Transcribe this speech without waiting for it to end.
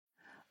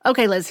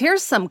Okay, Liz,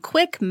 here's some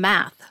quick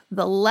math.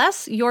 The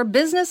less your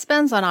business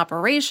spends on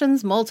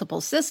operations,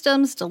 multiple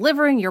systems,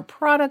 delivering your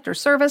product or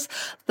service,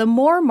 the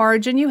more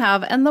margin you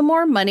have and the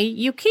more money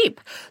you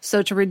keep.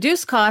 So to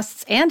reduce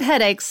costs and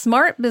headaches,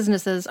 smart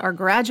businesses are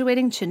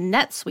graduating to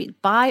NetSuite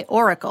by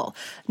Oracle.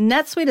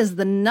 NetSuite is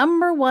the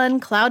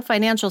 #1 cloud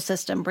financial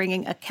system,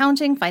 bringing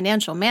accounting,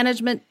 financial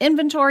management,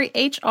 inventory,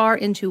 HR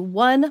into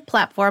one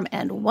platform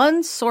and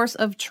one source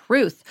of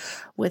truth.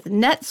 With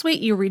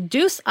NetSuite, you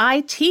reduce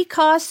IT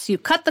costs, you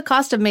cut the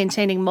cost of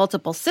maintaining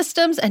multiple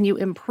systems, and you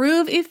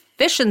improve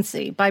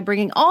efficiency by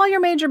bringing all your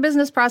major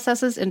business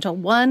processes into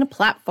one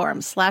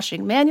platform,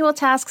 slashing manual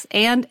tasks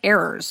and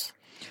errors.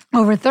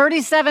 Over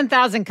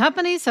 37,000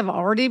 companies have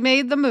already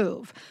made the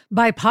move.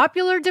 By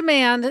popular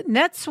demand,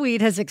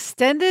 NetSuite has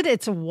extended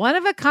its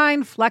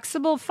one-of-a-kind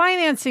flexible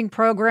financing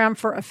program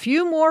for a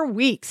few more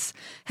weeks.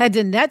 Head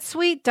to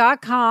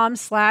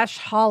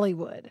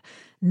netsuite.com/Hollywood.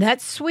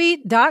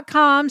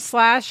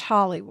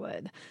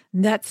 netsuite.com/Hollywood.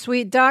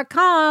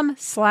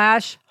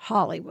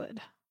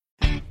 netsuite.com/Hollywood.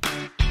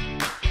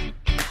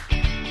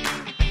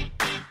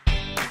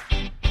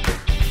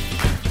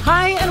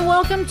 Hi, and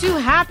welcome to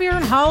Happier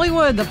in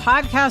Hollywood, the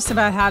podcast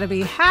about how to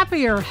be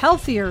happier,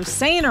 healthier,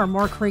 saner,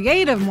 more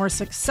creative, more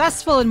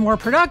successful, and more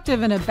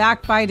productive in a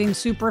backbiting,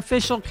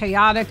 superficial,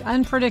 chaotic,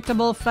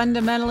 unpredictable,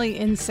 fundamentally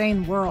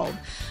insane world.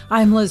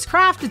 I'm Liz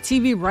Craft, a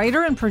TV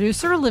writer and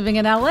producer living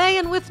in LA,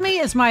 and with me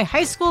is my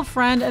high school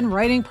friend and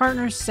writing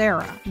partner,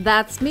 Sarah.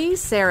 That's me,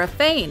 Sarah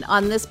Fain.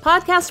 On this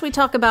podcast, we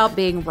talk about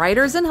being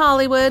writers in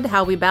Hollywood,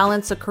 how we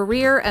balance a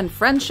career and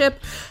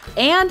friendship,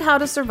 and how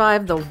to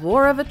survive the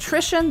war of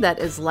attrition that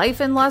is life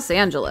in Los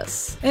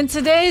Angeles. In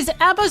today's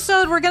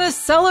episode, we're going to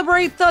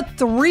celebrate the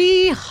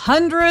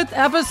 300th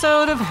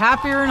episode of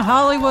Happier in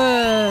Hollywood.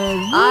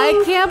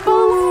 I can't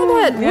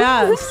believe it.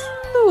 Yes.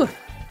 Woo.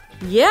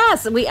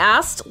 Yes, we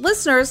asked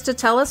listeners to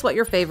tell us what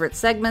your favorite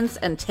segments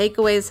and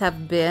takeaways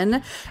have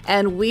been,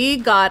 and we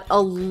got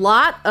a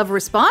lot of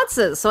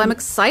responses. So I'm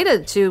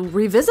excited to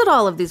revisit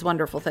all of these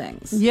wonderful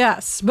things.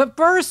 Yes, but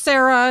first,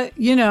 Sarah,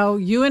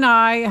 you and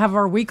I have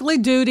our weekly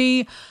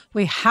duty.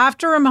 We have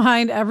to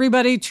remind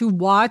everybody to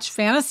watch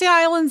Fantasy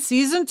Island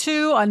Season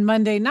 2 on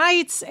Monday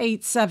nights,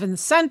 8/7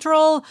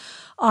 Central,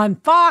 on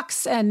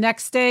Fox, and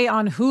next day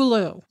on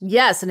Hulu.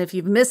 Yes, and if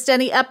you've missed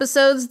any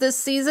episodes this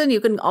season, you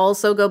can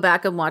also go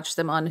back and watch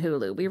them on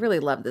Hulu. We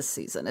really love this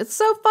season. It's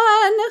so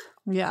fun.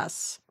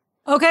 Yes.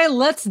 Okay,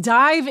 let's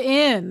dive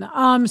in.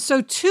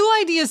 So 2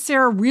 ideas,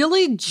 Sarah,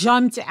 really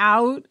jumped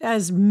out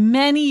as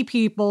many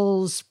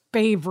people's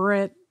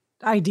favorite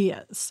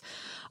ideas.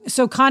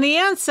 So Connie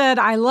Ann said,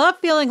 I love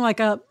feeling like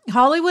a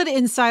Hollywood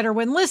insider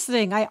when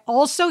listening. I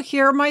also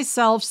hear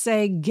myself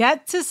say,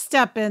 get to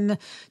step in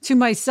to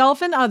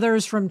myself and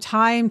others from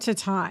time to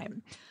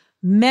time.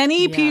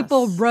 Many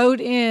people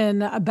wrote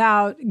in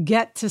about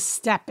get to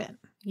step in.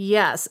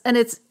 Yes. And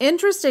it's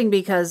interesting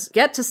because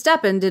Get to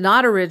Steppin' did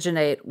not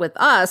originate with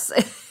us.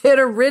 It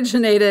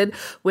originated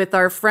with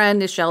our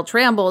friend Nichelle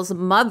Tramble's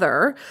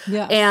mother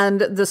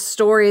and the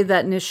story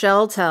that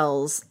Nichelle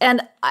tells.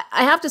 And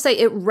I have to say,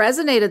 it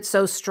resonated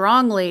so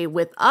strongly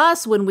with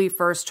us when we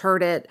first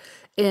heard it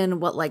in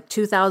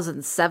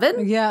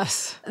 2007?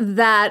 Yes.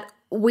 That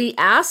we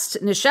asked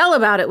Nichelle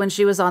about it when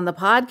she was on the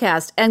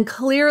podcast, and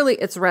clearly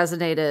it's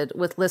resonated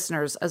with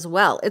listeners as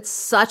well. It's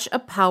such a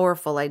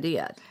powerful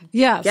idea.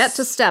 Yes. Get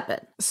to step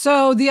it.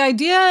 So the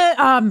idea,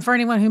 for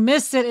anyone who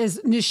missed it,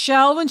 is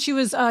Nichelle, when she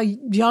was a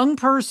young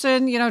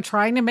person,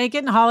 trying to make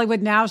it in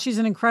Hollywood. Now she's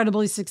an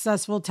incredibly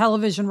successful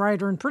television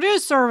writer and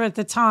producer. At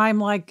the time,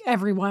 like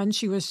everyone,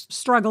 she was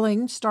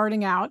struggling,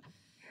 starting out.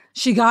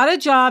 She got a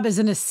job as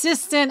an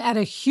assistant at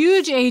a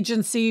huge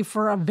agency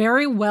for a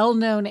very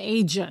well-known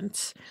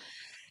agent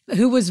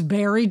who was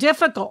very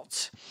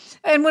difficult.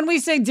 And when we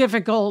say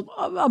difficult,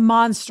 a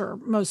monster,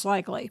 most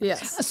likely.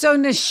 Yes. So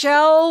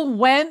Nichelle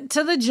went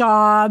to the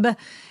job,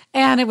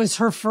 and it was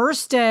her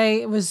first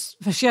day.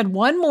 She had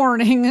one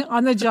morning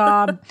on the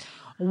job,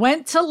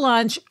 went to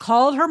lunch,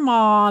 called her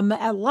mom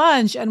at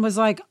lunch, and was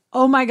like,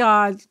 oh my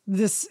God,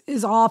 this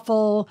is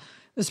awful.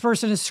 This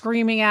person is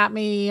screaming at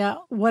me.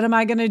 What am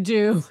I going to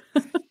do?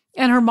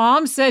 And her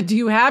mom said, do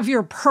you have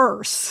your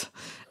purse?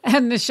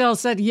 And Nichelle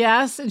said,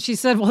 yes. And she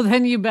said, well,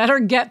 then you better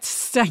get to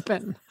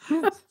stepping.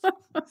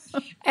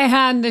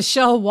 And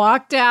Nichelle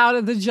walked out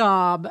of the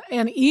job.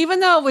 And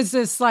even though it was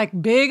this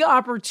big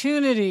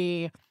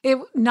opportunity, it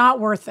not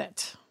worth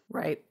it.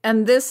 Right.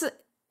 And this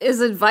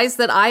is advice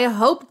that I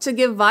hope to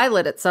give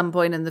Violet at some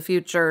point in the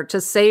future to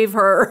save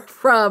her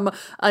from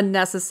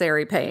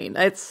unnecessary pain.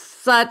 It's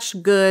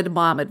such good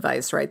mom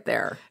advice right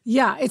there.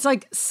 Yeah, it's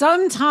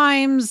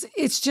sometimes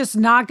it's just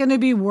not going to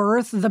be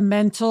worth the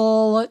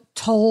mental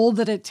toll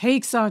that it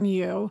takes on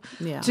you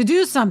to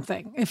do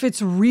something. If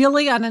it's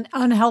really an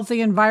unhealthy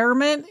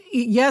environment,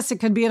 yes, it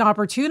could be an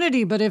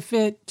opportunity, but if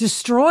it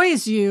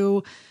destroys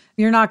you,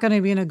 you're not going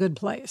to be in a good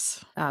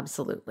place.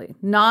 Absolutely.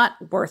 Not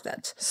worth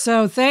it.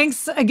 So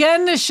thanks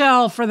again,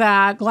 Nichelle, for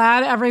that.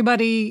 Glad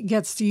everybody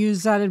gets to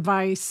use that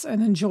advice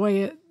and enjoy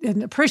it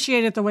and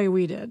appreciate it the way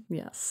we did.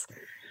 Yes.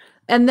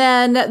 And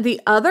then the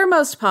other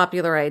most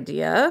popular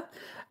idea,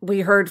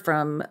 we heard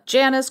from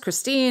Janice,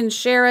 Christine,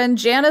 Sharon.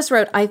 Janice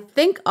wrote, I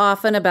think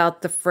often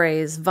about the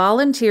phrase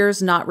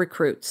volunteers, not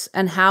recruits,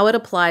 and how it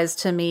applies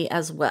to me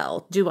as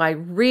well. Do I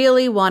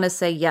really want to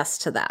say yes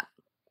to that?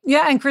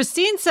 Yeah, and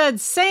Christine said,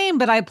 same,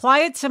 but I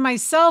apply it to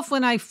myself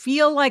when I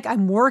feel like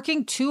I'm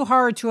working too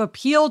hard to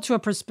appeal to a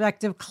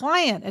prospective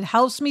client. It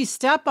helps me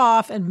step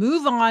off and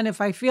move on if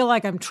I feel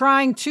like I'm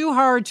trying too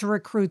hard to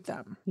recruit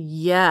them.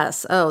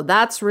 Yes. Oh,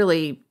 that's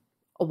really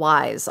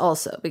wise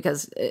also,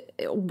 because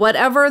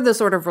whatever the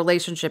sort of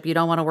relationship, you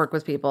don't want to work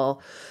with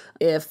people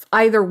if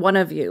either one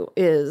of you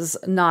is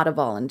not a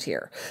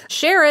volunteer.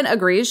 Sharon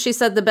agrees. She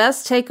said, the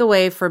best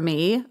takeaway for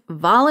me,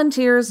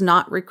 volunteers,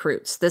 not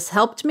recruits. This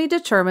helped me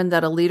determine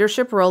that a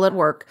leadership role at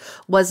work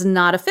was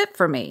not a fit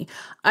for me.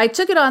 I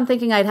took it on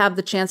thinking I'd have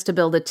the chance to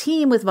build a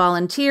team with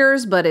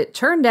volunteers, but it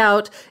turned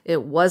out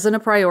it wasn't a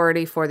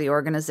priority for the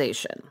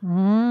organization.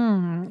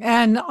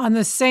 And on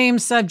the same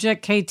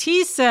subject,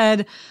 KT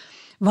said,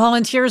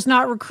 volunteers,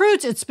 not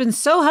recruits. It's been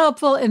so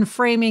helpful in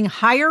framing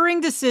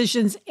hiring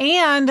decisions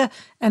and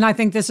I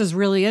think this is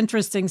really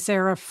interesting,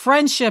 Sarah,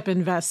 friendship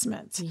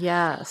investments.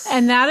 Yes.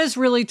 And that is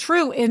really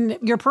true in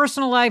your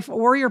personal life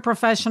or your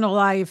professional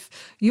life.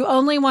 You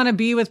only want to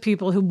be with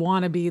people who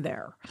want to be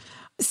there.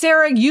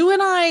 Sarah, you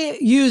and I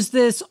use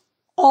this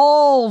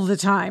all the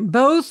time,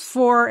 both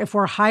for if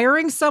we're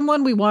hiring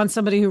someone, we want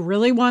somebody who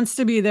really wants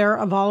to be there,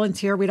 a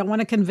volunteer. We don't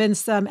want to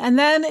convince them. And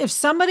then if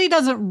somebody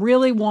doesn't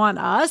really want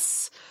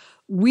us,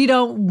 we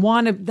don't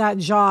want that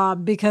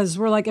job because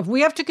we're like, if we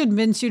have to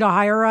convince you to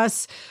hire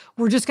us,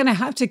 we're just going to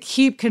have to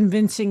keep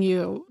convincing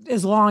you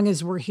as long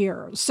as we're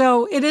here.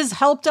 So it has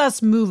helped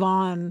us move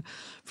on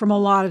from a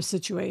lot of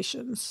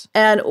situations.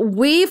 And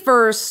we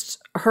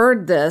first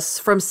heard this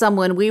from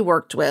someone we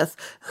worked with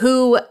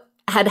who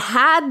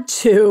had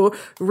to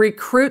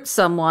recruit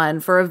someone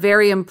for a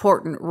very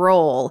important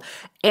role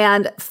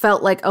and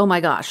felt like, oh my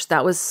gosh,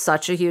 that was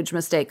such a huge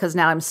mistake because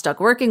now I'm stuck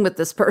working with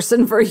this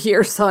person for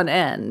years on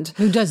end.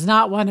 Who does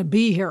not want to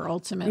be here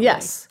ultimately.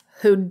 Yes,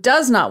 who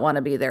does not want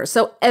to be there.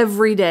 So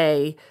every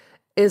day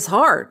is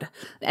hard.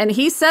 And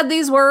he said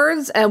these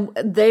words and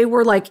they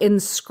were like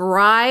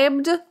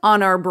inscribed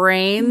on our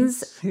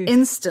brains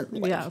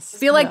instantly. Yes. I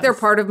feel like they're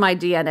part of my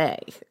DNA.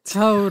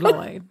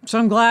 Totally. So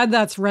I'm glad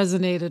that's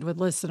resonated with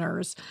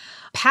listeners.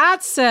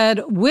 Pat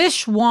said,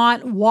 wish,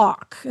 want,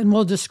 walk. And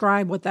we'll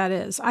describe what that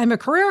is. I'm a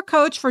career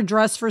coach for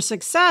Dress for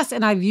Success,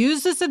 and I've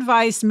used this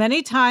advice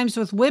many times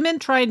with women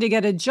trying to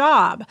get a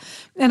job.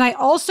 And I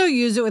also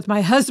use it with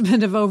my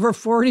husband of over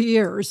 40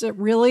 years. It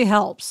really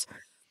helps.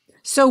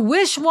 So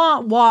wish,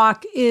 want,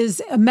 walk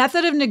is a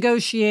method of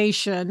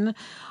negotiation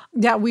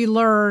that we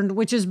learned,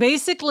 which is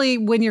basically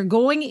when you're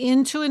going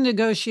into a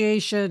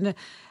negotiation,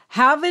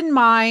 have in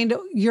mind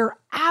your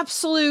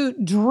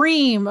absolute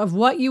dream of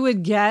what you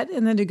would get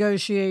in the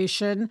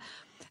negotiation.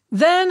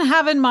 Then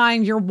have in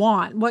mind your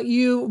want, what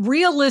you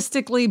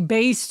realistically,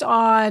 based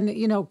on,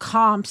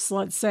 comps,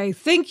 let's say,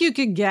 think you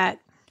could get.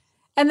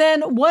 And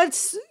then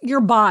what's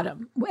your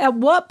bottom? At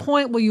what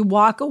point will you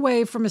walk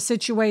away from a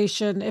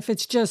situation if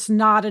it's just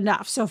not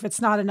enough? So if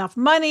it's not enough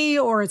money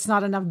or it's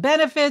not enough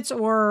benefits,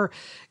 or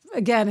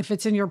again, if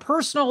it's in your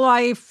personal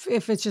life,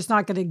 if it's just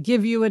not going to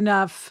give you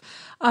enough,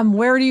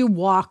 where do you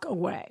walk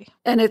away?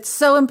 And it's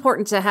so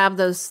important to have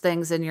those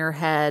things in your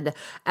head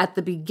at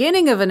the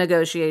beginning of a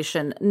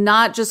negotiation,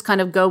 not just kind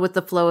of go with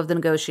the flow of the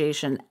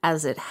negotiation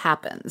as it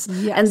happens.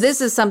 Yes. And this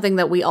is something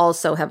that we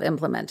also have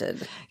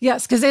implemented.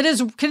 Yes,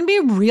 because can be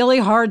really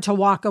hard to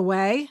walk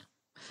away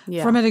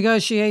from a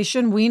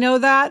negotiation. We know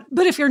that.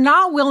 But if you're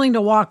not willing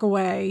to walk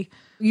away,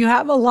 you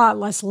have a lot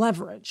less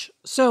leverage.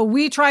 So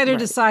we try to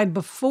decide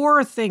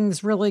before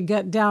things really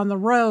get down the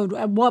road,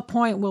 at what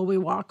point will we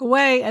walk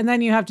away? And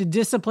then you have to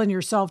discipline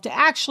yourself to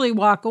actually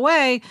walk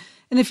away.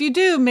 And if you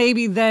do,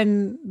 maybe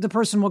then the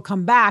person will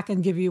come back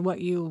and give you what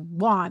you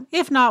want,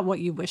 if not what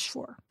you wish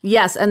for.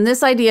 Yes. And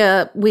this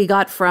idea we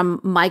got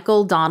from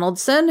Michael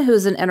Donaldson,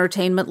 who's an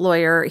entertainment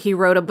lawyer. He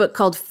wrote a book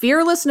called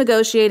Fearless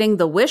Negotiating: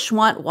 The Wish,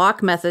 Want,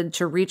 Walk Method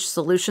to Reach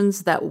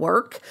Solutions That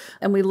Work.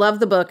 And we love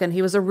the book. And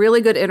he was a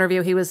really good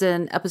interview. He was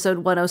in episode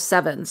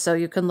 107. So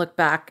you can look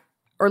back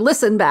or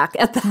listen back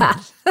at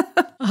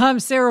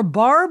that. Sarah,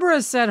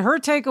 Barbara said her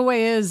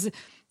takeaway is,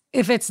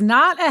 if it's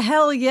not a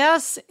hell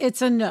yes,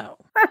 it's a no.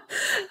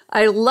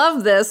 I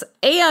love this.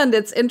 And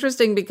it's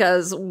interesting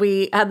because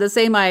we had the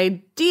same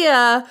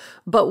idea,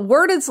 but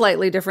worded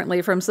slightly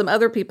differently from some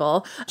other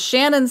people.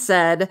 Shannon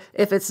said,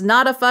 if it's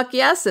not a fuck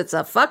yes, it's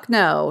a fuck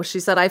no. She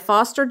said, I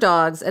foster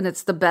dogs, and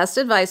it's the best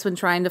advice when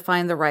trying to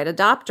find the right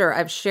adopter.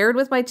 I've shared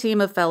with my team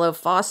of fellow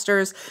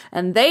fosters,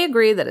 and they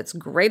agree that it's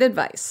great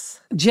advice.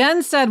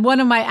 Jen said,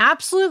 one of my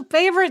absolute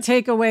favorite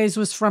takeaways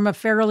was from a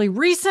fairly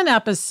recent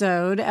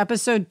episode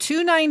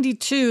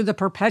 292, The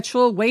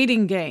Perpetual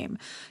Waiting Game.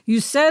 You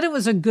said it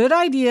was a good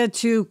idea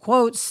to,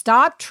 quote,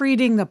 stop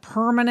treating the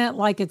permanent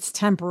like it's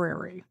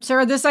temporary.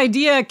 Sarah, this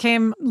idea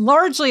came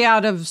largely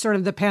out of sort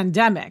of the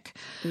pandemic.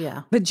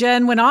 Yeah. But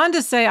Jen went on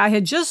to say, I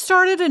had just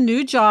started a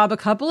new job a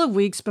couple of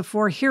weeks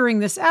before hearing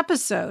this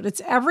episode.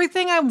 It's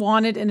everything I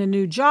wanted in a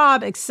new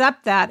job,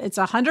 except that it's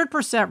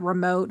 100%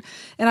 remote.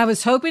 And I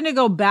was hoping to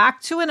go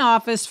back to an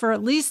office for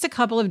at least a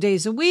couple of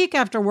days a week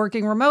after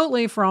working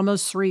remotely for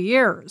almost 3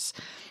 years.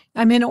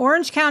 I'm in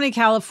Orange County,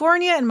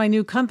 California, and my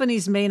new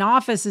company's main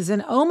office is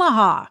in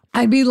Omaha.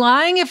 I'd be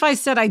lying if I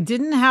said I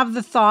didn't have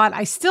the thought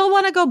I still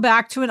want to go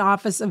back to an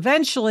office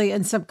eventually,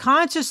 and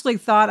subconsciously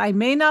thought I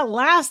may not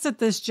last at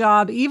this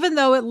job, even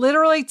though it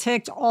literally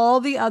ticked all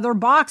the other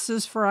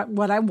boxes for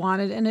what I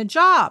wanted in a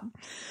job.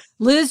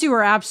 Liz, you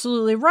were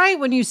absolutely right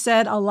when you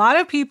said a lot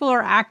of people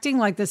are acting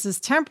like this is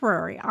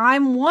temporary.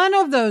 I'm one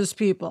of those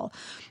people.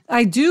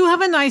 I do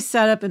have a nice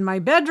setup in my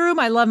bedroom.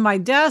 I love my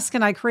desk,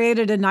 and I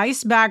created a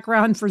nice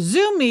background for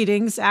Zoom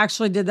meetings.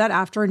 Actually did that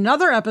after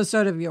another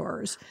episode of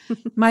yours.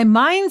 My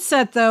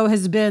mindset, though,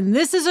 has been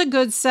this is a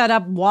good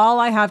setup while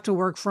I have to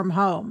work from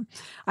home.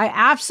 I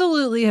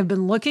absolutely have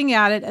been looking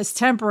at it as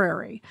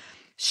temporary.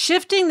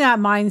 Shifting that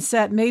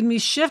mindset made me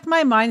shift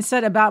my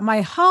mindset about my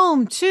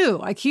home,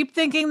 too. I keep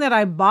thinking that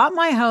I bought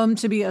my home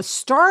to be a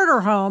starter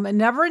home and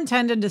never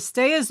intended to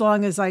stay as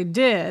long as I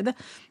did.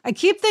 I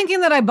keep thinking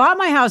that I bought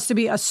my house to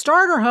be a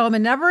starter home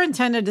and never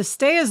intended to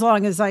stay as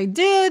long as I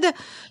did.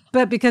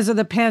 But because of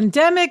the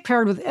pandemic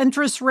paired with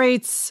interest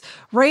rates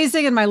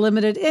raising and my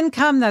limited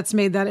income, that's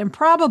made that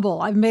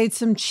improbable. I've made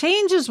some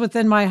changes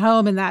within my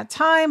home in that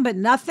time, but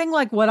nothing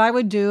like what I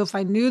would do if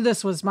I knew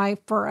this was my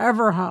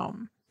forever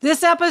home.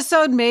 This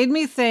episode made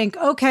me think,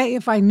 okay,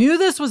 if I knew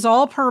this was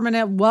all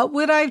permanent, what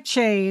would I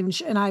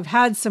change? And I've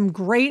had some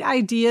great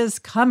ideas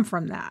come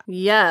from that.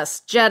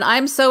 Yes, Jen,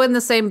 I'm so in the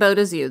same boat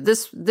as you.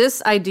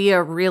 This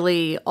idea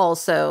really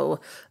also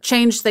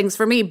changed things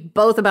for me,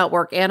 both about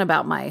work and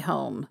about my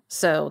home.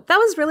 So that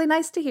was really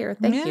nice to hear.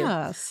 Thank you.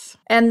 Yes.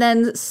 And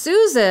then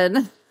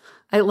Susan,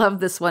 I love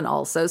this one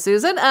also,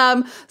 Susan.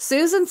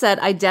 Susan said,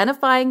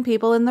 identifying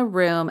people in the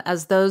room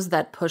as those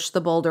that push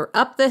the boulder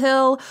up the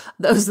hill,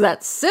 those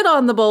that sit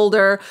on the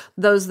boulder,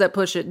 those that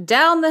push it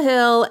down the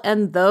hill,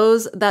 and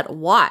those that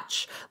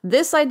watch.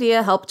 This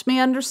idea helped me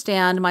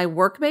understand my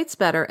workmates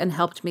better and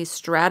helped me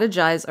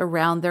strategize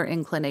around their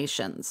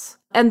inclinations.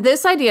 And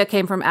this idea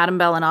came from Adam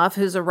Belanoff,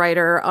 who's a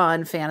writer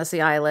on Fantasy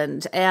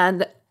Island.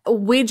 And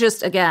we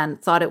just, again,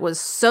 thought it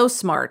was so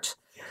smart.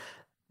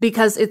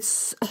 Because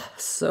it's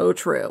so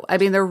true. I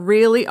mean, there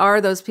really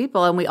are those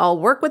people, and we all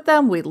work with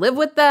them. We live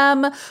with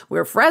them.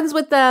 We're friends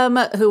with them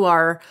who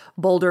are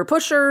boulder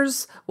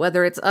pushers,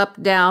 whether it's up,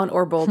 down,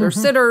 or boulder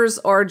sitters,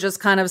 or just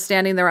kind of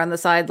standing there on the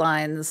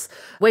sidelines,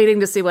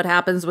 waiting to see what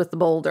happens with the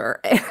boulder.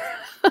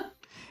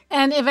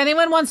 And if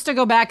anyone wants to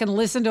go back and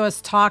listen to us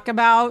talk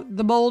about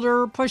the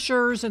boulder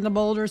pushers and the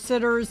boulder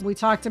sitters, we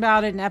talked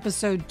about it in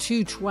episode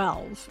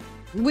 212.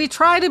 We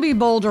try to be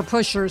boulder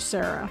pushers,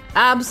 Sarah.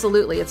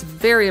 Absolutely. It's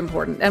very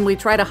important. And we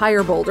try to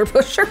hire boulder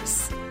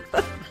pushers.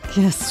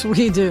 Yes,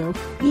 we do.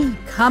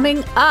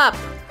 Coming up,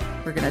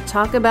 we're going to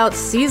talk about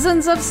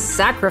seasons of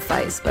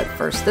sacrifice. But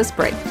first, this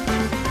break.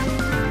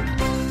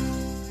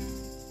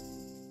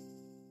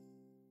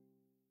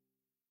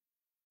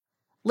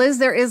 Liz,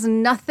 there is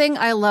nothing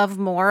I love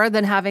more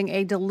than having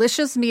a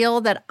delicious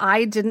meal that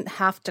I didn't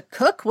have to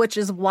cook, which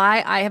is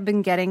why I have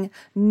been getting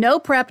no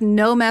prep,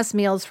 no mess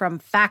meals from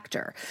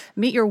Factor.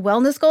 Meet your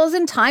wellness goals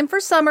in time for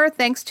summer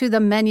thanks to the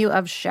menu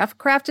of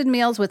chef-crafted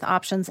meals with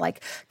options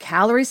like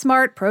Calorie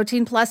Smart,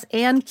 Protein Plus,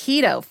 and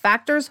Keto.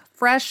 Factor's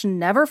fresh,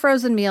 never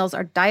frozen meals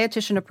are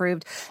dietitian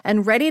approved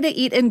and ready to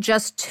eat in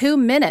just 2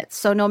 minutes.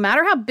 So no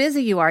matter how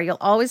busy you are, you'll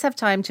always have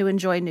time to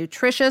enjoy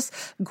nutritious,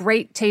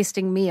 great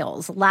tasting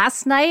meals.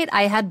 Last night,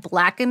 I had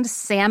blackened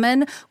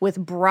salmon with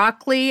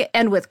broccoli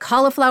and with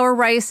cauliflower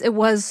rice. It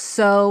was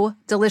so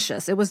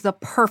delicious. It was the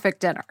perfect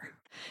dinner.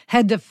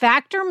 Head to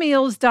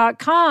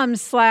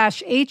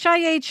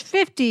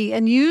factormeals.com/HIH50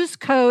 and use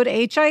code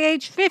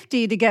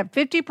HIH50 to get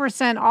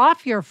 50%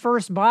 off your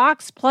first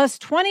box plus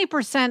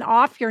 20%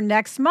 off your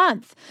next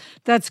month.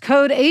 That's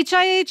code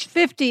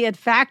HIH50 at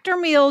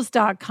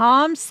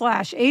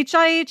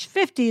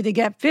factormeals.com/HIH50 to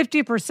get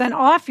 50%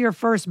 off your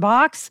first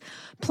box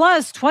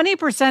plus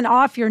 20%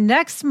 off your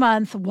next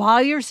month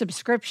while your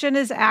subscription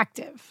is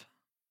active.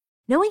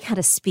 Knowing how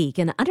to speak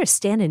and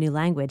understand a new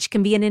language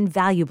can be an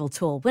invaluable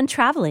tool when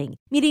traveling,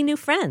 meeting new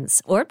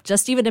friends, or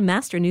just even to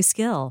master a new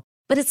skill.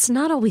 But it's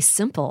not always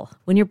simple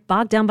when you're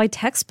bogged down by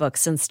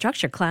textbooks and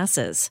structured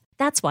classes.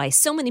 That's why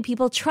so many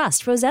people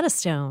trust Rosetta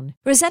Stone.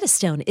 Rosetta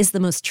Stone is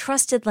the most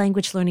trusted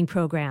language learning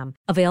program,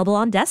 available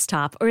on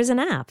desktop or as an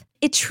app.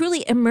 It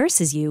truly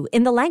immerses you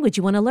in the language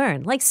you want to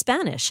learn, like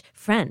Spanish,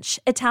 French,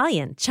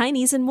 Italian,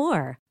 Chinese, and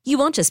more. You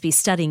won't just be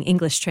studying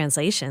English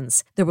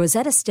translations. The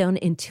Rosetta Stone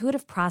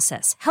intuitive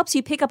process helps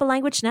you pick up a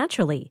language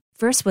naturally,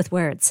 first with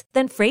words,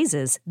 then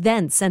phrases,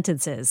 then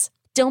sentences.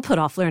 Don't put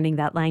off learning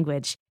that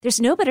language.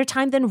 There's no better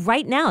time than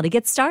right now to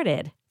get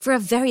started. For a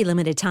very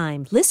limited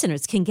time,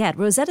 listeners can get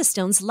Rosetta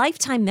Stone's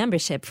lifetime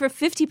membership for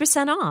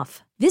 50%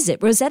 off. Visit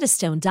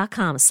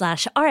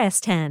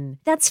rosettastone.com/rs10.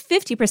 That's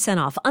 50%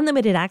 off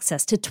unlimited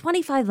access to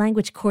 25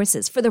 language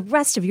courses for the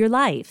rest of your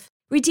life.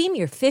 Redeem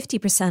your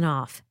 50%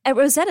 off at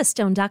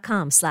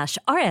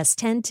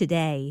rosettastone.com/rs10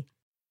 today.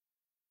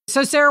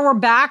 So, Sarah, we're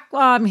back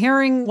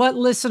hearing what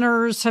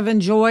listeners have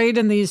enjoyed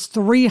in these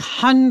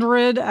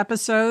 300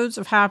 episodes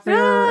of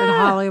Happier in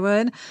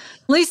Hollywood.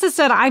 Lisa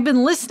said, I've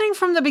been listening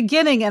from the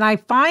beginning, and I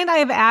find I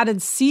have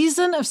added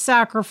season of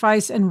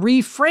sacrifice and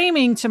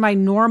reframing to my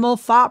normal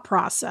thought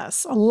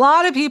process. A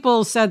lot of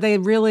people said they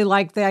really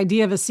like the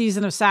idea of a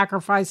season of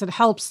sacrifice. It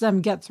helps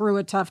them get through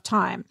a tough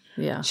time.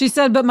 Yeah. She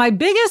said, but my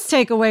biggest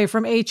takeaway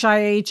from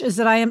HIH is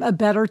that I am a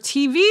better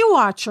TV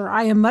watcher.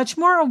 I am much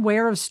more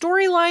aware of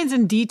storylines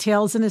and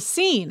details in a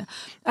scene.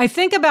 I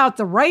think about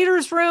the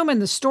writer's room and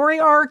the story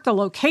arc, the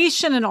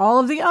location, and all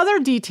of the other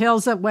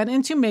details that went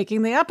into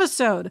making the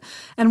episode.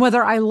 And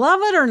whether I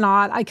love it or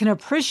not, I can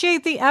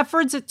appreciate the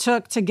efforts it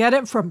took to get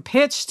it from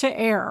pitch to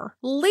air.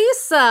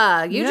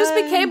 Lisa, you just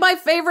became my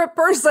favorite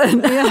person.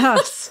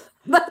 Yes.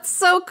 That's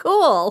so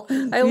cool.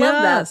 I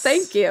love that.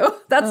 Thank you.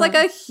 That's like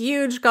a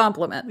huge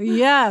compliment.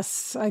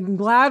 Yes. I'm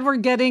glad we're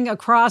getting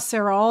across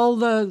there all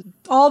the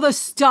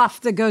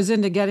stuff that goes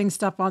into getting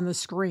stuff on the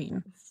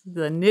screen.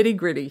 The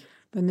nitty-gritty.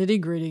 The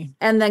nitty-gritty.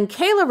 And then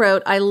Kayla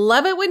wrote, I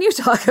love it when you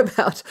talk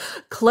about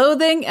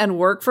clothing and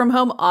work from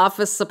home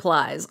office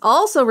supplies.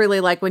 Also really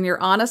like when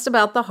you're honest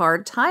about the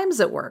hard times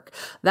at work.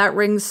 That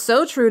rings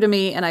so true to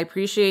me, and I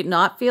appreciate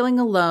not feeling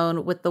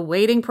alone with the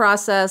waiting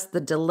process, the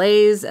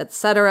delays,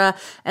 etc.,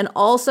 and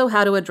also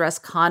how to address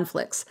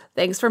conflicts.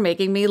 Thanks for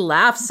making me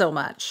laugh so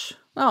much.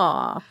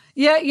 Aw.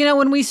 Yeah,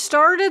 when we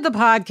started the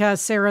podcast,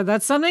 Sarah,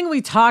 that's something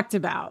we talked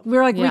about. We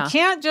were like, we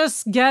can't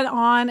just get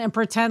on and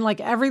pretend like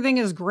everything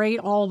is great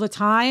all the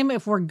time.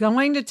 If we're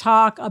going to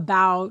talk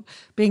about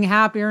being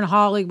happier in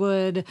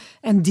Hollywood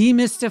and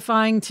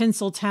demystifying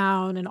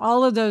Tinseltown and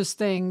all of those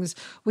things,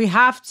 we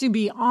have to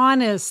be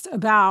honest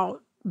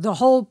about the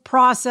whole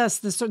process,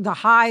 the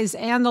highs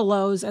and the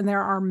lows, and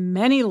there are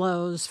many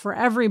lows for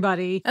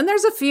everybody. And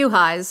there's a few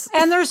highs.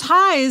 And there's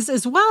highs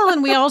as well,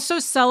 and we also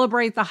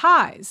celebrate the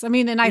highs. I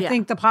mean, and I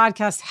think the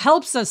podcast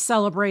helps us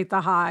celebrate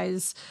the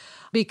highs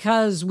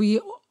because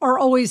we are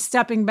always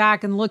stepping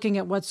back and looking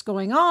at what's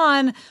going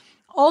on.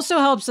 Also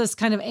helps us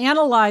kind of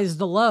analyze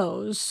the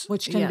lows,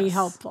 which can be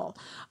helpful.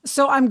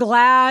 So I'm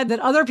glad that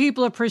other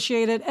people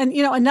appreciate it. And,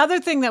 another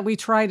thing that we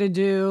try to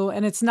do,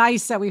 and it's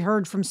nice that we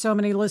heard from so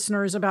many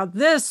listeners about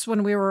this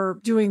when we were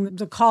doing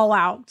the call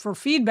out for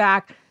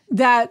feedback,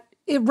 that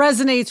it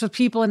resonates with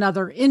people in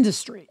other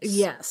industries.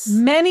 Yes.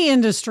 Many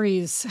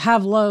industries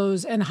have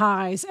lows and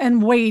highs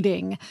and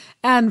waiting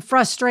and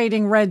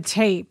frustrating red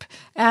tape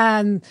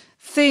and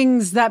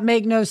things that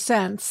make no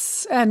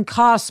sense and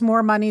cost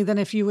more money than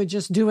if you would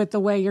just do it the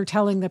way you're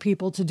telling the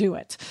people to do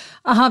it.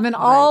 And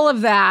all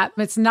of that,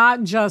 it's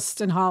not just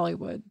in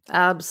Hollywood.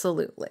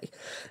 Absolutely.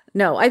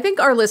 No, I think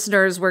our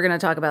listeners, we're going to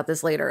talk about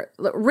this later.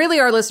 Really,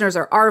 our listeners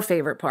are our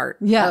favorite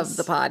part of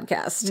the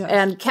podcast. Yes.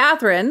 And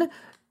Catherine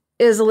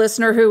is a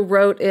listener who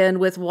wrote in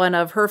with one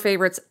of her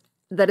favorites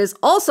that is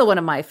also one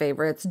of my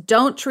favorites,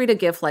 Don't Treat a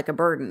Gift Like a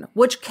Burden,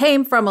 which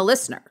came from a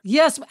listener.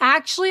 Yes,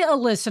 actually a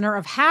listener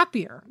of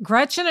Happier.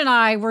 Gretchen and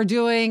I were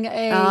doing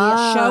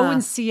a show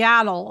in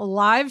Seattle, a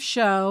live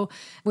show.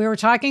 We were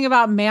talking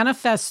about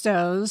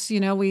manifestos.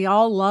 We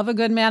all love a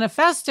good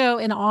manifesto,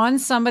 and on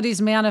somebody's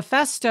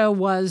manifesto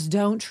was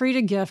Don't Treat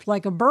a Gift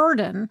Like a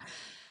Burden.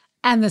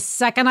 And the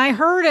second I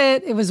heard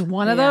it, it was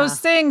one of those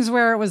things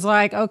where it was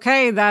like,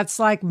 okay, that's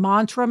like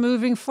mantra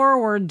moving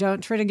forward.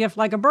 Don't treat a gift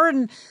like a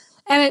burden.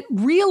 And it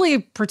really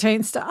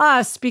pertains to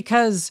us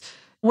because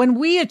when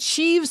we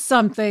achieve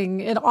something,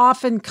 it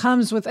often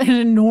comes with an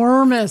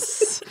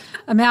enormous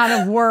amount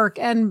of work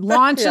and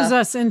launches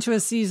us into a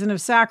season of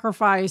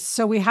sacrifice.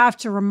 So we have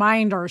to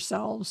remind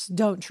ourselves,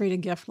 don't treat a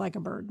gift like a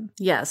burden.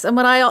 Yes. And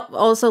what I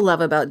also love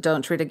about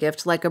Don't Treat a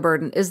Gift Like a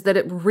Burden is that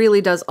it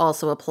really does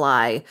also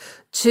apply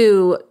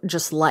to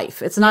just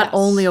life. It's not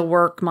only a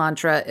work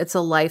mantra, it's a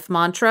life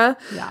mantra.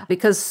 Yeah.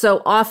 Because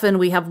so often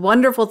we have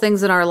wonderful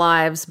things in our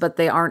lives, but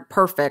they aren't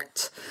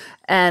perfect.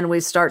 And we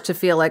start to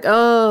feel like,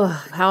 oh,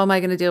 how am I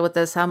going to deal with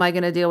this? How am I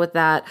going to deal with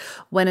that?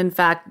 When in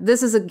fact,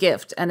 this is a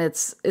gift, and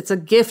it's a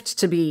gift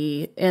to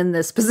be in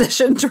this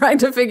position trying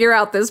to figure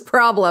out this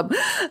problem.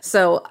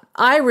 So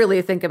I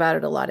really think about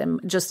it a lot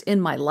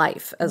in my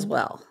life as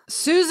well.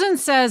 Susan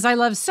says, I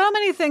love so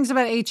many things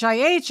about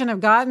HIH and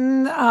have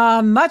gotten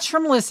much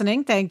from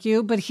listening. Thank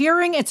you. But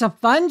hearing it's a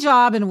fun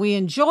job and we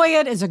enjoy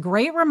it is a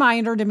great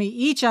reminder to me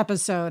each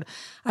episode.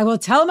 I will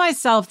tell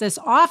myself this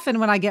often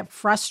when I get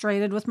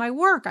frustrated with my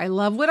work. I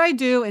love what I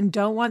do and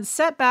don't want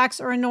setbacks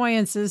or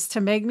annoyances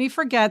to make me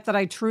forget that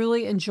I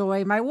truly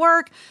enjoy my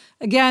work.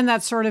 Again,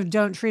 that sort of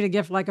don't treat a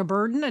gift like a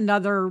burden,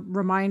 another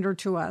reminder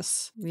to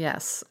us.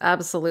 Yes,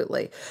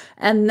 absolutely.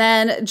 And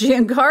then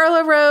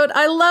Giancarlo wrote,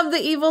 I love the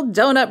evil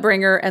donut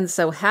bringer and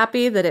so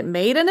happy that it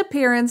made an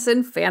appearance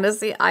in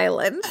Fantasy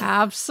Island.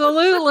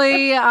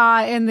 Absolutely.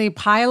 In the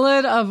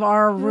pilot of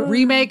our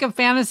remake of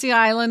Fantasy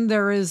Island,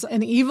 there is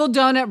an evil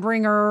donut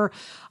bringer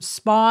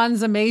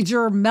spawns a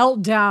major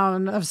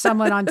meltdown of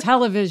someone on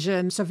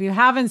television. So if you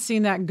haven't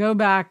seen that, go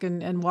back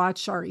and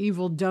watch our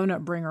evil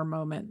donut bringer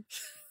moment.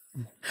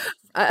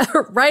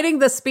 Writing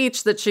the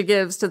speech that she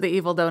gives to the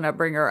evil donut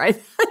bringer, I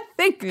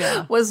think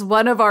was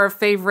one of our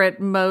favorite,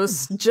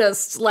 most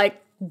just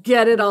like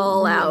get it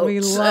all out. We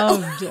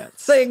loved it.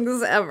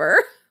 Things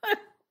ever.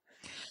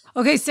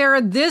 Okay,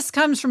 Sarah, this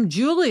comes from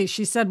Julie.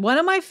 She said, one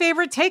of my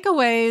favorite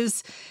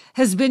takeaways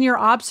has been your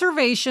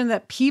observation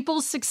that people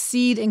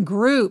succeed in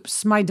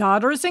groups. My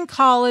daughter is in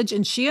college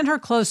and she and her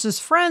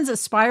closest friends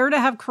aspire to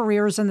have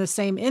careers in the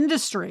same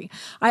industry.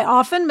 I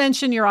often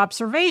mention your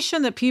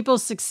observation that people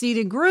succeed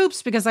in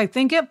groups because I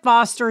think it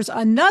fosters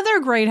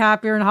another great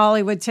Happier in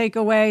Hollywood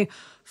takeaway,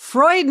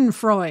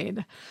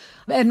 Freudenfreude.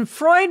 And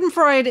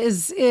Freudenfreude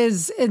is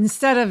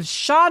instead of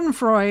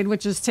Schadenfreude,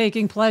 which is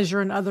taking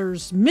pleasure in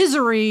others'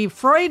 misery,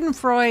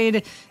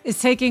 Freudenfreude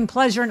is taking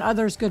pleasure in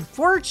others' good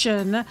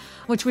fortune,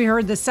 which we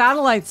heard the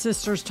Satellite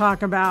Sisters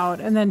talk about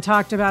and then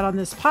talked about on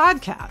this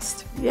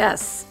podcast.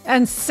 Yes.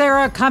 And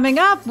Sarah, coming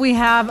up, we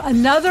have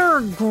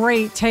another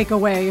great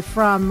takeaway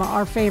from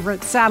our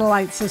favorite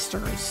Satellite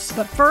Sisters.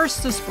 But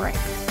first, this break.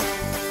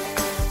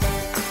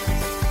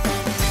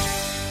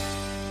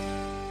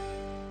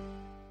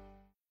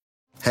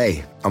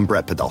 Hey, I'm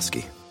Brett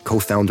Podolsky,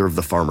 co-founder of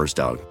The Farmer's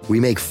Dog. We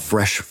make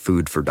fresh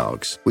food for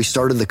dogs. We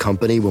started the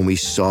company when we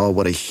saw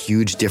what a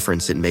huge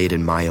difference it made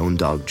in my own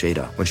dog,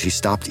 Jada, when she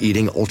stopped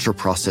eating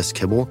ultra-processed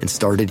kibble and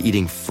started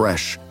eating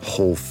fresh,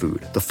 whole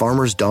food. The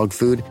Farmer's Dog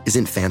food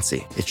isn't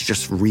fancy. It's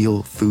just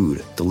real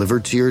food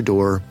delivered to your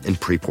door in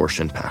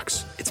pre-portioned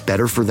packs. It's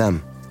better for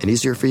them and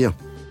easier for you.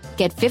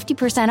 Get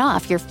 50%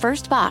 off your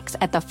first box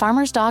at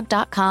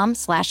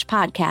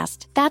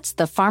thefarmersdog.com/podcast. That's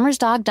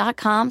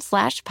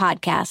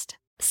thefarmersdog.com/podcast.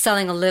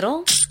 Selling a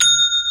little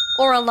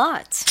or a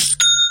lot?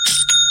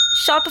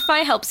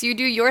 Shopify helps you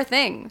do your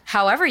thing,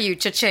 however you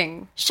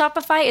cha-ching.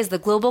 Shopify is the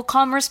global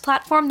commerce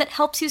platform that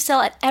helps you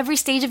sell at every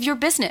stage of your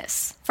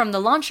business. From the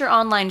launch your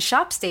online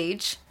shop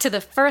stage, to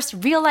the first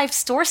real-life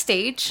store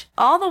stage,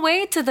 all the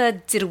way to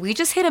the did we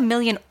just hit 1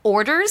 million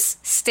orders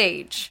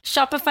stage.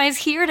 Shopify's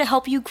here to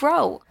help you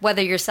grow.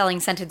 Whether you're selling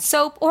scented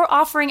soap or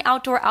offering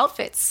outdoor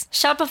outfits,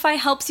 Shopify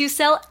helps you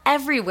sell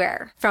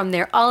everywhere. From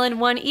their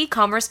all-in-one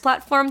e-commerce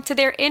platform to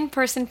their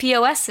in-person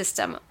POS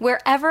system,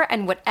 wherever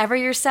and whatever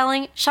you're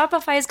selling,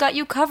 Shopify's got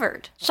you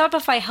covered.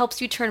 Shopify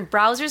helps you turn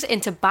browsers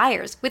into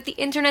buyers with the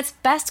internet's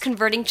best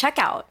converting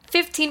checkout.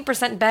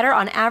 15% better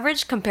on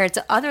average compared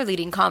to other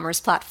leading commerce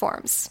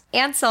platforms.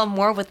 And sell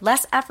more with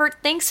less effort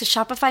thanks to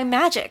Shopify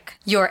Magic,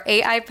 your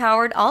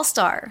AI-powered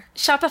all-star.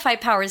 Shopify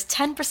powers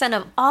 10%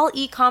 of all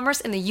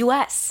e-commerce in the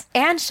US.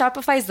 And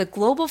Shopify is the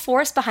global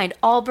force behind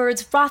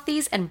Allbirds,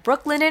 Rothy's, and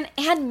Brooklinen,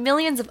 and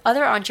millions of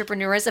other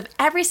entrepreneurs of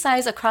every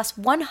size across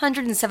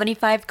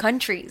 175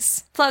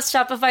 countries. Plus,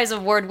 Shopify's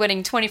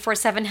award-winning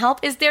 24/7 help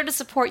is there to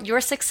support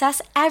your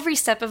success every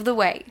step of the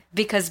way.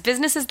 Because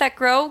businesses that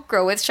grow,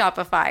 grow with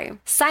Shopify.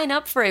 Sign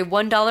up for a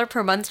 $1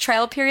 per month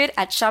trial period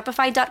at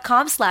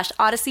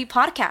shopify.com/Odyssey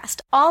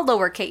Podcast, all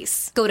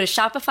lowercase. Go to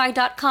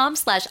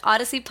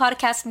shopify.com/Odyssey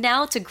Podcast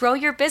now to grow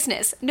your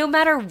business, no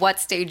matter what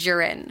stage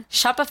you're in.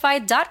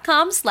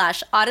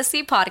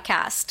 Shopify.com/Odyssey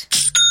Podcast.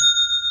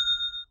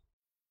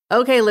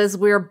 Okay, Liz,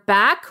 we're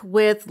back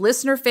with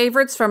listener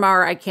favorites from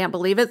our, I can't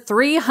believe it,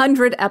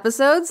 300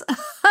 episodes of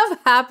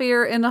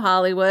Happier in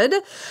Hollywood.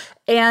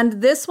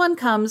 And this one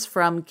comes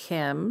from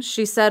Kim.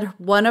 She said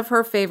one of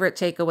her favorite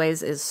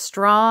takeaways is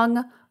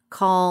strong,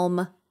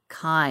 calm,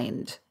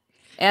 kind.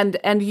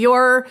 And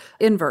your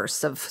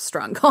inverse of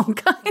strong, calm,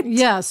 kind.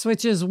 Yes,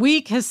 which is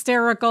weak,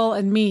 hysterical,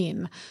 and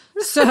mean.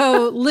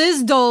 So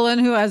Liz Dolan,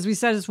 who, as we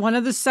said, is one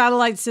of the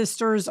Satellite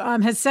Sisters,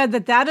 has said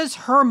that is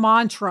her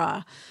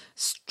mantra.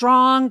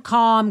 Strong,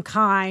 calm,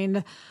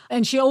 kind.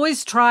 And she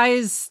always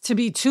tries to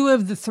be two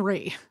of the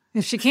three.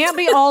 If she can't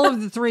be all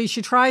of the three,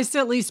 she tries to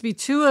at least be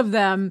two of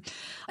them.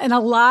 And a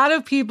lot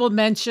of people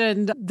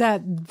mentioned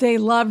that they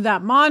loved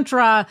that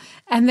mantra.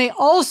 And they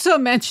also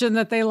mentioned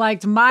that they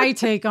liked my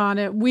take on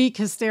it, weak,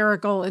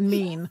 hysterical, and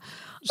mean.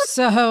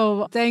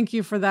 So thank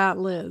you for that,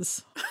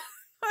 Liz.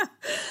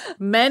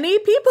 Many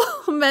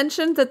people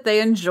mentioned that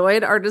they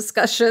enjoyed our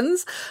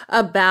discussions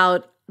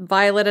about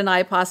Violet and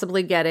I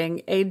possibly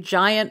getting a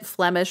giant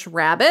Flemish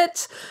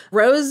rabbit.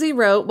 Rosie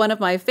wrote, one of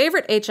my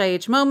favorite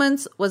HIH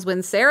moments was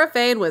when Sarah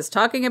Fade was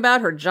talking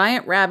about her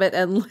giant rabbit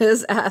and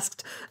Liz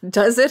asked,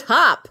 does it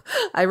hop?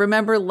 I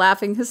remember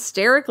laughing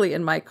hysterically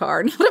in my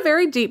car. Not a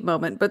very deep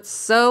moment, but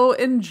so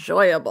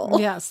enjoyable.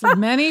 Yes,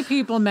 many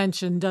people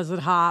mentioned, does it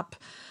hop?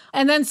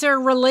 And then, Sarah,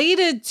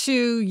 related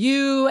to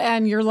you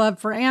and your love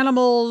for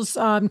animals,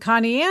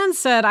 Connie Ann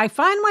said, I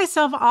find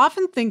myself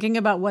often thinking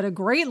about what a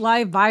great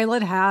life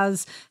Violet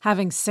has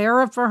having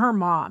Sarah for her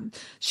mom.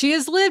 She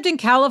has lived in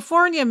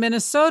California,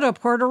 Minnesota,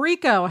 Puerto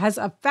Rico, has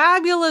a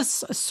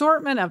fabulous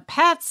assortment of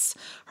pets.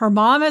 Her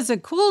mom has a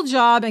cool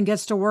job and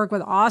gets to work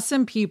with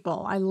awesome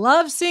people. I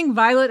love seeing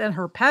Violet and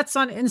her pets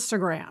on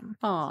Instagram.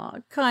 Aw,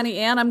 Connie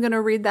Ann, I'm going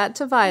to read that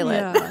to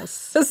Violet.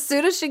 Yes. As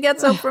soon as she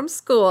gets home from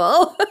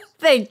school.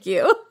 Thank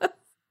you.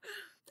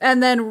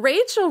 And then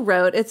Rachel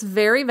wrote, it's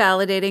very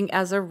validating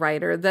as a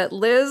writer that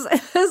Liz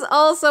is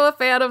also a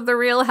fan of The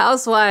Real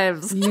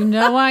Housewives. You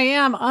know I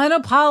am.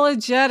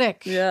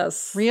 Unapologetic.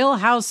 Yes. Real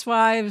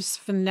Housewives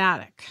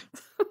fanatic.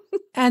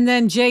 And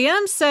then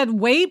JM said,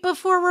 wait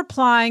before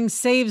replying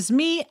saves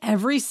me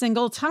every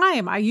single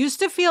time. I used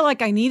to feel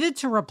like I needed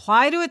to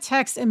reply to a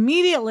text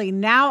immediately.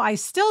 Now I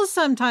still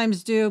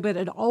sometimes do, but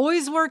it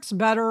always works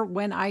better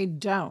when I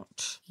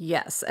don't.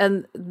 Yes.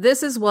 And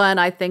this is one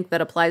I think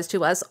that applies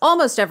to us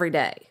almost every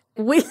day.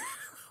 We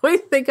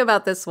think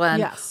about this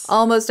one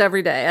almost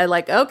every day. I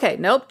like, okay,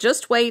 nope,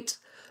 just wait.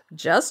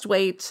 Just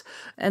wait.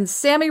 And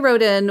Sammy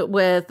wrote in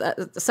with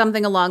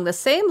something along the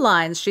same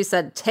lines. She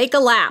said, take a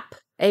lap.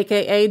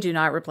 AKA, do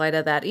not reply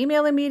to that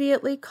email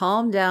immediately.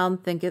 Calm down,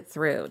 think it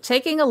through.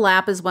 Taking a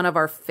lap is one of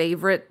our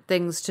favorite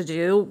things to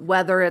do,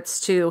 whether it's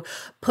to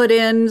put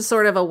in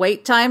sort of a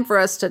wait time for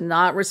us to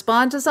not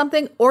respond to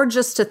something or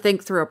just to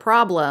think through a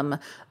problem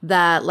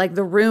that like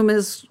the room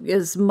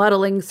is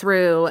muddling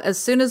through. As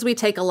soon as we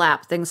take a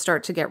lap, things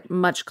start to get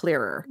much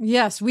clearer.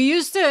 Yes, we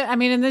used to,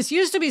 and this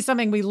used to be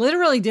something we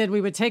literally did.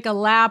 We would take a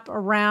lap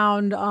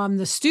around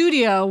the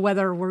studio,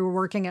 whether we were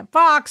working at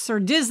Fox or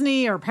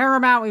Disney or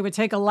Paramount, we would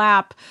take a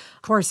lap.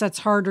 Of course, that's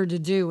harder to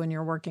do when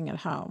you're working at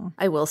home.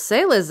 I will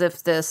say, Liz,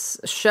 if this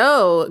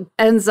show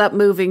ends up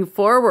moving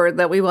forward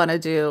that we want to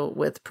do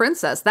with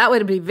Princess, that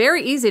would be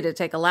very easy to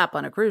take a lap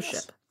on a cruise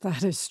ship.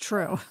 That is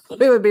true.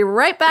 We would be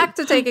right back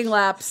to taking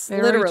laps,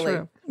 Very literally.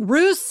 True.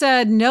 Ruth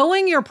said,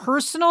 knowing your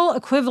personal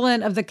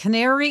equivalent of the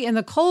canary in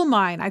the coal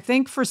mine. I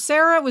think for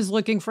Sarah, it was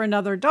looking for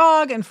another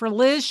dog, and for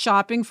Liz,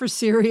 shopping for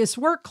serious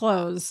work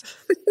clothes.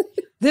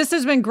 This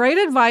has been great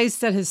advice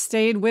that has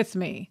stayed with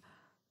me.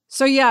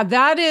 So yeah,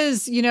 that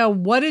is,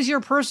 what is your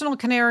personal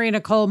canary in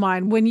a coal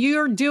mine? When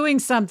you're doing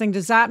something,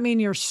 does that mean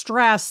you're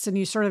stressed and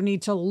you sort of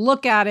need to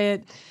look at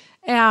it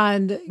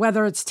and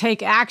whether it's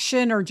take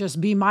action or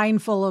just be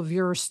mindful of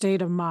your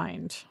state of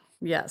mind?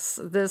 Yes,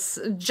 this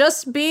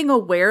just being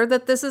aware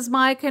that this is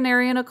my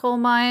canary in a coal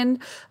mine.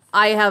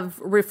 I have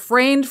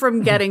refrained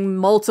from getting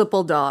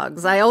multiple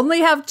dogs. I only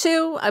have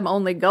 2. I'm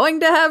only going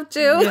to have 2.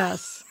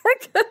 Yes.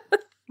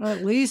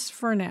 At least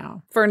for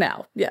now. For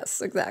now. Yes,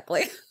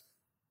 exactly.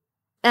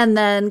 And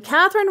then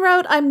Catherine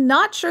wrote, I'm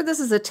not sure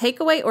this is a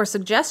takeaway or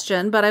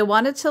suggestion, but I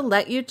wanted to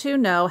let you two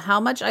know how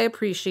much I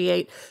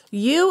appreciate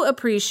you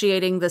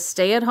appreciating the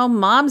stay-at-home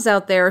moms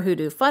out there who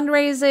do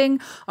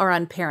fundraising, are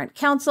on parent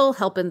council,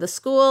 help in the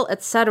school,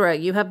 etc.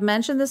 You have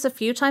mentioned this a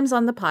few times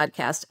on the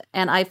podcast,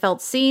 and I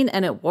felt seen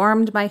and it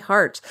warmed my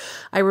heart.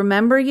 I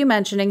remember you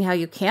mentioning how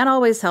you can't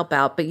always help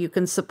out, but you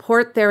can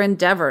support their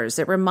endeavors.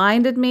 It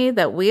reminded me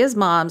that we as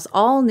moms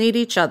all need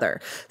each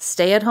other,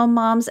 stay-at-home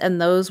moms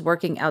and those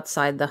working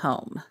outside the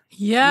home.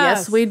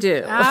 Yes, we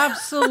do.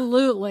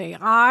 Absolutely.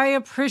 I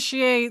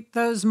appreciate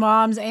those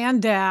moms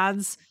and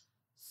dads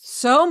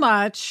so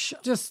much.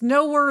 Just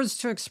no words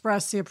to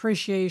express the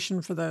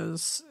appreciation for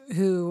those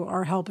who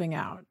are helping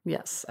out.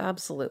 Yes,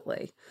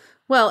 absolutely.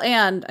 Well,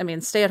 and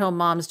stay-at-home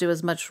moms do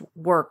as much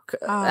work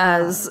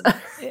as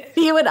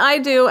you and I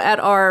do at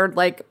our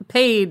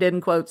paid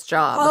in quotes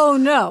job. Oh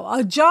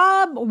no,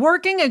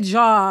 working a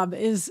job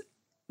is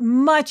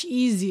much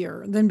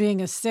easier than being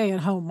a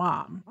stay-at-home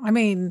mom.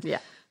 Yeah.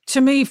 To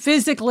me,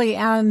 physically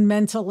and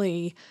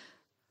mentally,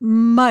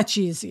 much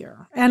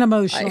easier and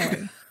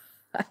emotionally.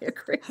 I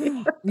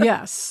agree.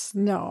 Yes.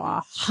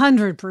 No,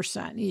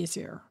 100%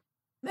 easier.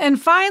 And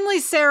finally,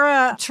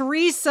 Sarah,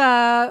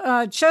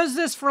 Teresa chose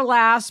this for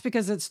last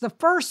because it's the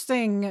first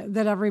thing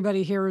that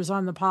everybody hears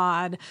on the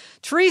pod.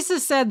 Teresa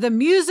said, the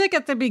music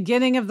at the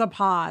beginning of the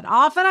pod.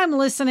 Often I'm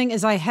listening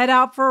as I head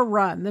out for a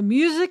run. The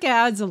music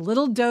adds a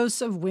little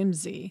dose of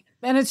whimsy.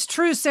 And it's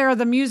true, Sarah,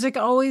 the music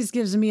always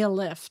gives me a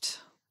lift.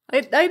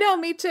 I know,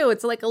 me too.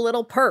 It's like a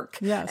little perk.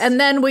 Yes. And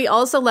then we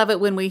also love it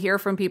when we hear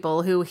from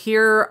people who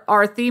hear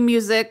our theme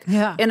music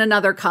in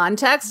another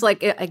context. I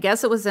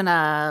guess it was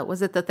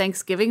was it the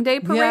Thanksgiving Day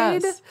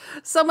parade? Yes.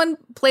 Someone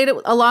played it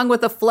along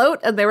with a float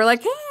and they were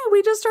like, hey,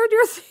 we just heard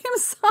your theme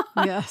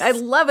song. Yes. I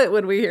love it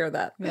when we hear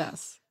that.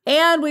 Yes.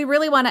 And we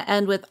really want to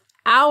end with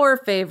our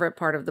favorite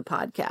part of the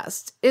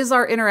podcast is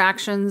our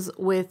interactions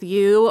with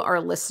you, our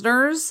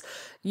listeners.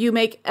 You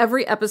make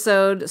every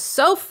episode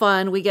so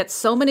fun. We get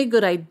so many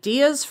good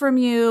ideas from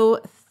you.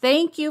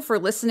 Thank you for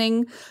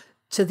listening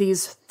to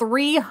these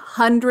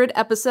 300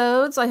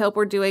 episodes. I hope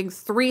we're doing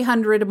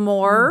 300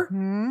 more.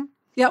 Mm-hmm.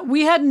 Yeah,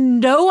 we had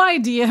no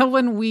idea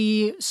when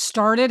we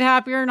started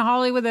Happier in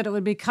Hollywood that it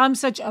would become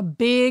such a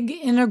big,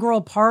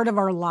 integral part of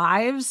our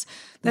lives,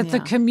 that the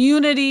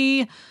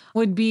community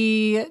would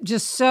be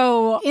just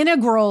so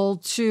integral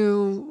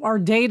to our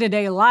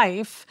day-to-day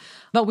life.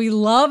 But we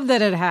love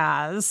that it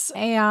has.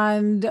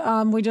 And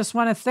we just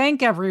want to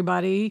thank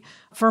everybody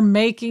for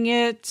making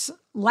it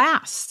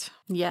last.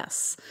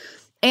 Yes.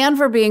 And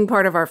for being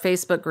part of our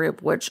Facebook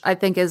group, which I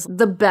think is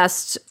the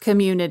best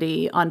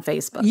community on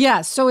Facebook.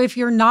 Yes. So if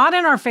you're not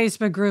in our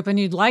Facebook group and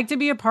you'd like to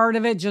be a part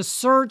of it, just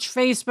search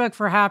Facebook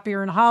for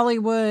Happier in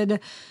Hollywood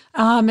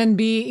and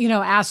be,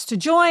 asked to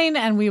join,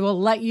 and we will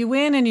let you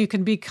in, and you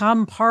can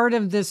become part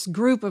of this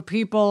group of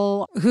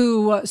people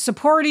who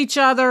support each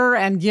other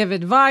and give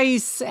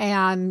advice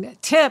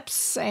and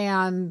tips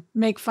and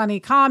make funny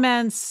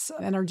comments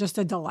and are just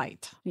a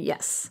delight.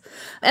 Yes.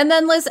 And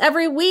then, Liz,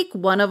 every week,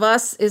 one of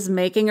us is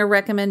making a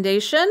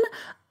recommendation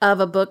of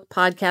a book,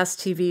 podcast,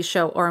 TV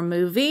show, or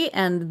movie.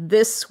 And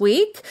this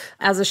week,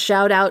 as a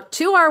shout out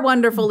to our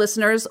wonderful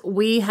listeners,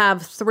 we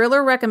have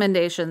thriller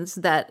recommendations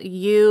that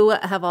you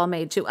have all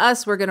made to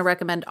us. We're going to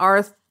recommend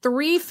our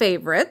 3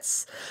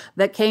 favorites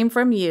that came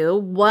from you.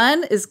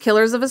 One is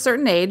Killers of a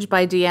Certain Age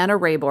by Deanna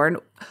Raybourn.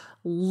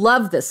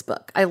 Love this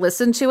book. I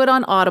listened to it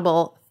on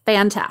Audible.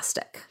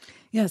 Fantastic.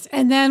 Yes.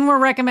 And then we're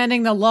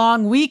recommending The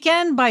Long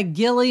Weekend by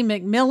Gilly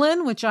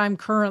McMillan, which I'm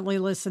currently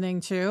listening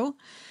to,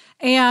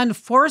 and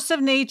Force of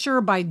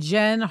Nature by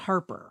Jen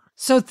Harper.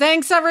 So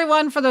thanks,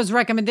 everyone, for those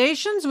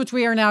recommendations, which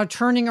we are now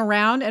turning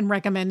around and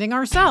recommending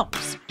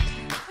ourselves.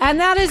 And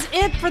that is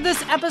it for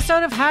this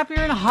episode of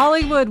Happier in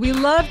Hollywood. We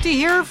love to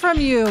hear from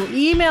you.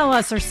 Email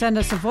us or send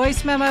us a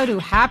voice memo to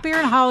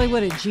happierin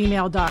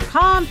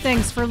hollywood@gmail.com.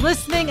 Thanks for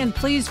listening, and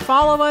please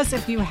follow us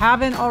if you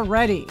haven't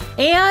already.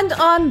 And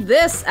on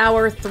this,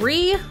 our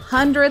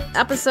 300th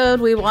episode,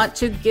 we want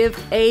to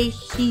give a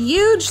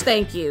huge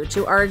thank you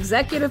to our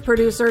executive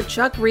producer,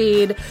 Chuck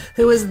Reed,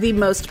 who is the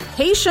most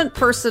patient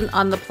person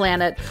on the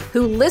planet,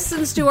 who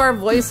listens to our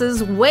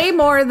voices way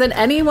more than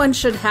anyone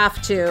should have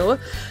to.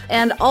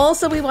 And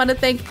also, we want to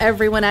thank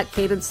everyone at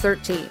Cadence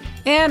 13.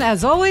 And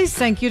as always,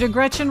 thank you to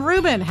Gretchen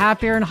Rubin.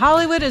 Happier in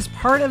Hollywood is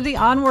part of the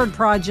Onward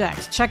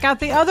Project. Check out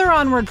the other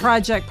Onward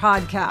Project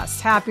podcasts: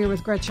 Happier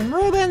with Gretchen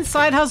Rubin,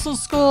 Side Hustle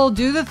School,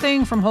 Do the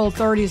Thing from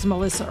Whole30's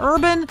Melissa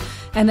Urban,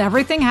 and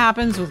Everything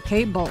Happens with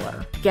Kate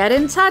Bowler. Get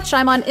in touch.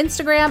 I'm on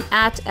Instagram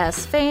at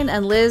 @sfain,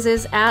 and Liz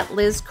is at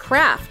Liz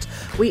Craft.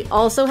 We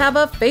also have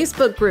a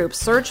Facebook group.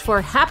 Search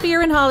for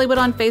Happier in Hollywood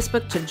on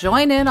Facebook to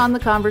join in on the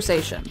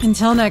conversation.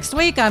 Until next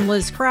week, I'm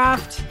Liz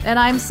Craft. And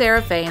I'm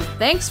Sarah Fain.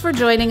 Thanks for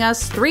joining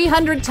us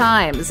 300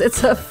 times.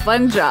 It's a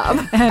fun job.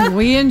 And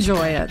we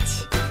enjoy it.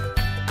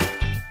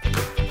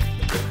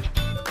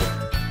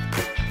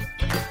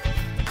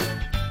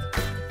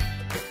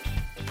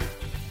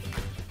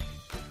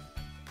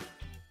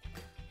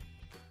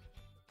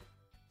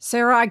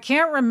 Sarah, I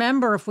can't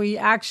remember if we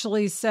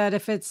actually said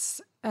if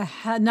it's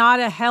not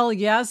a hell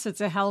yes,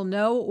 it's a hell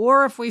no,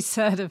 or if we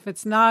said if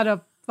it's not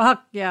a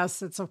fuck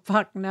yes, it's a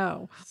fuck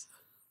no.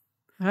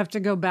 I have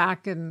to go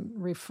back and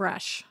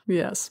refresh.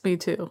 Yes, me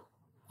too.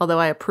 Although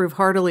I approve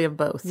heartily of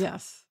both.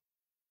 Yes.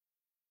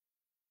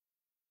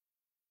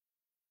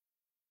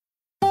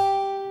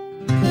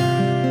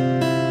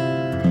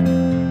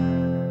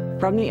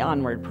 From the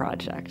Onward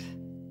Project.